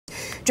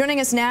Joining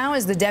us now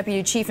is the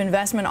Deputy Chief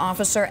Investment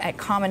Officer at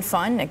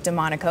Commonfund, Nick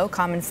DeMonico.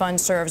 Commonfund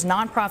serves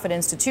nonprofit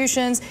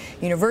institutions,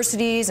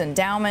 universities,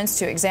 endowments.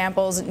 Two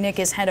examples. Nick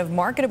is head of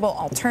marketable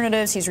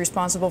alternatives. He's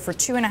responsible for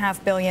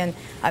 $2.5 billion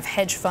of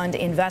hedge fund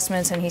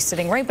investments, and he's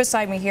sitting right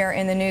beside me here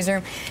in the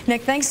newsroom.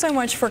 Nick, thanks so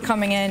much for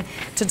coming in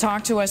to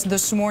talk to us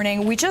this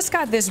morning. We just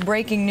got this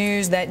breaking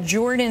news that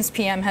Jordan's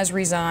PM has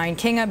resigned.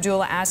 King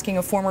Abdullah asking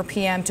a former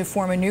PM to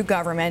form a new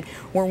government.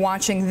 We're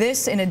watching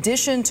this in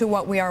addition to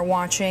what we are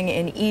watching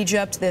in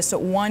Egypt, this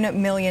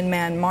 1 million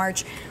man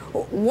march.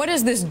 What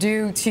does this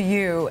do to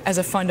you as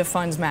a fund of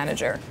funds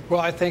manager? Well,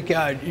 I think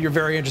you're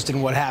very interested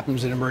in what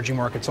happens in emerging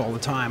markets all the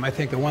time. I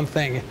think the one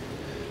thing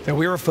that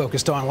we were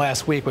focused on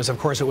last week was, of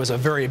course, it was a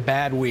very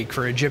bad week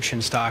for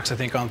Egyptian stocks. I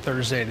think on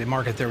Thursday, the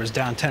market there was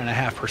down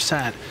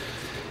 10.5%.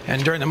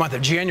 And during the month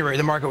of January,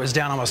 the market was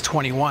down almost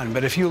 21.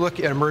 But if you look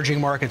at emerging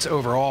markets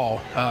overall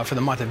for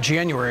the month of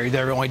January,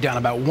 they're only down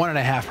about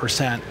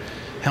 1.5%.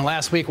 And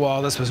last week,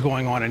 while this was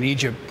going on in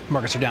Egypt,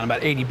 markets are down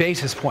about 80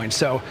 basis points.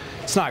 So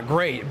it's not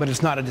great, but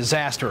it's not a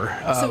disaster.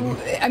 So,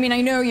 I mean, I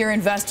know you're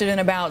invested in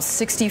about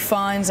 60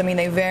 funds. I mean,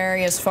 they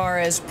vary as far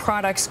as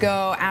products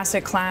go,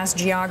 asset class,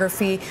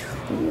 geography.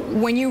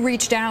 When you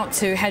reached out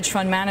to hedge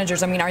fund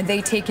managers, I mean, are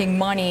they taking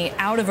money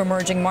out of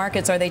emerging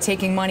markets? Are they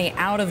taking money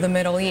out of the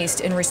Middle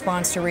East in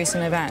response to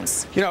recent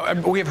events? You know,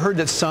 we have heard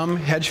that some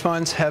hedge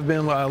funds have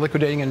been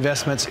liquidating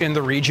investments in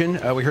the region.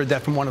 We heard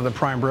that from one of the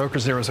prime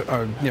brokers. There was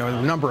a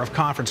number of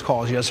conference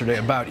calls yesterday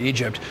about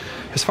Egypt.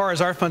 As far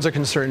as our funds are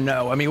concerned,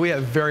 no. I mean, we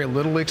have very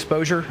little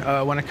exposure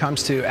when it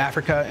comes to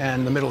Africa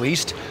and the Middle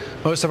East.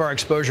 Most of our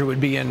exposure would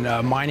be in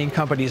mining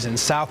companies in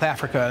South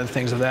Africa and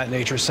things of that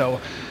nature. So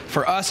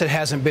for us, it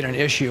hasn't been an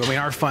issue. I mean,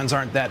 our funds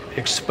aren't that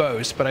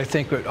exposed, but I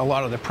think a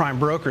lot of the prime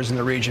brokers in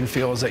the region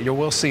feel is that you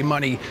will see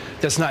money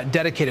that's not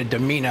dedicated to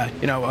MENA,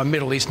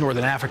 Middle East,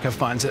 Northern Africa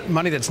funds.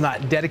 Money that's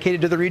not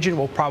dedicated to the region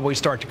will probably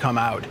start to come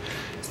out.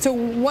 So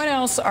what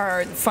else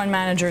are fund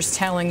managers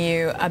telling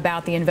you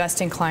about the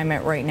investing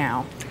climate right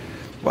now?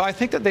 Well, I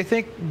think that they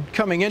think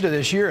coming into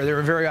this year, they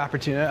were very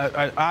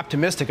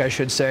optimistic, I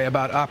should say,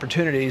 about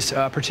opportunities,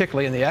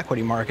 particularly in the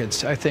equity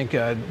markets. I think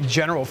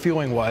general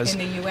feeling was... In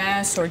the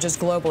U.S. or just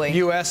globally?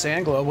 U.S.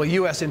 and global.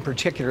 U.S. in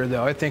particular,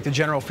 though. I think the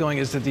general feeling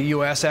is that the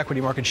U.S.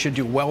 equity market should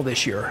do well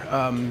this year.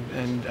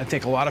 And I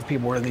think a lot of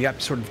people were in the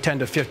up sort of 10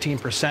 to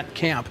 15%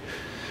 camp.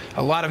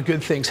 A lot of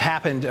good things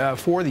happened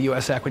for the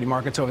U.S. equity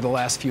markets over the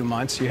last few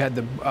months. You had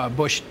the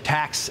Bush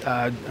tax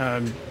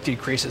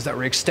decreases that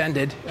were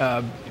extended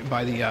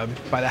by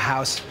the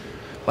House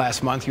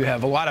last month. You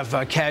have a lot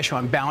of cash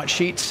on balance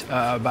sheets,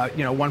 about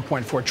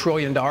 $1.4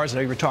 trillion. I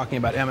know you were talking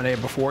about M&A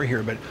before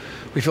here, but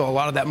we feel a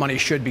lot of that money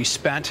should be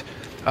spent.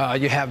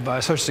 You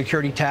have Social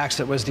Security tax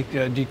that was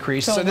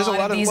decreased. So there's a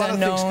lot of these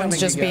unknowns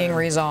just being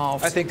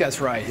resolved. I think that's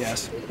right,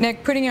 yes.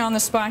 Nick, putting you on the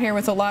spot here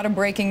with a lot of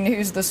breaking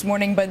news this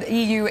morning, but the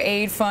EU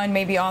aid fund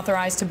may be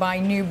authorized to buy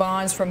new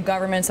bonds from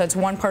governments. That's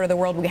one part of the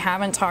world we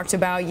haven't talked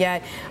about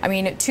yet. I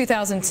mean, in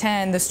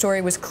 2010, the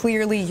story was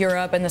clearly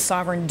Europe and the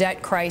sovereign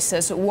debt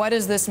crisis. What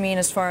does this mean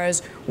as far as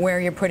where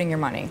you're putting your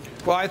money?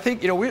 Well, I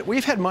think,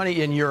 we've had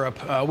money in Europe.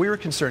 We were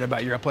concerned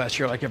about Europe last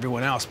year like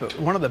everyone else, but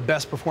one of the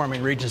best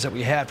performing regions that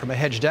we had from a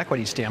hedged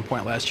equity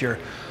standpoint last year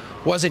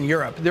was in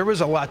Europe. There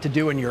was a lot to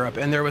do in Europe,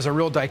 and there was a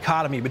real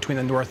dichotomy between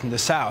the North and the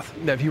South.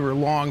 If you were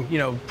long,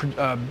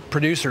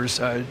 producers,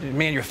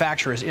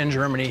 manufacturers in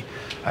Germany,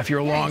 if you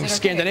were long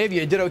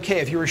Scandinavia, you did okay.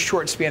 If you were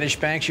short Spanish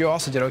banks, you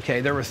also did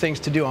okay. There were things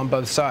to do on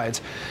both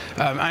sides.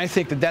 I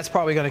think that that's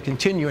probably going to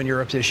continue in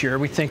Europe this year.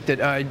 We think that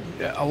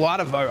a lot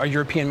of our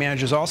European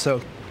managers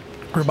also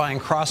are buying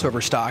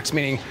crossover stocks,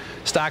 meaning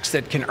stocks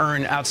that can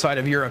earn outside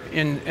of Europe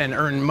and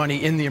earn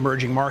money in the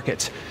emerging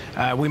markets.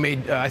 We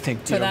made, I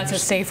think... So that's a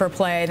safer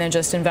play than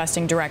just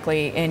investing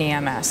directly in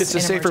EMS. It's a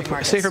safer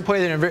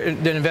play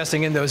than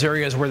investing in those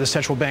areas where the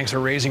central banks are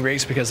raising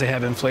rates because they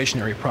have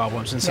inflationary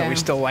problems. And so we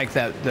still like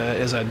that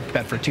as a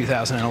bet for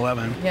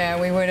 2011.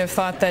 Yeah, we would have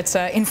thought that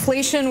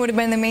inflation would have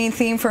been the main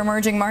theme for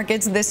emerging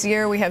markets this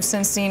year. We have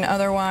since seen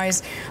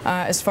otherwise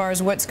as far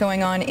as what's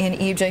going on in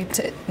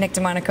Egypt. Nick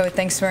DeMonico,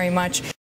 thanks very much.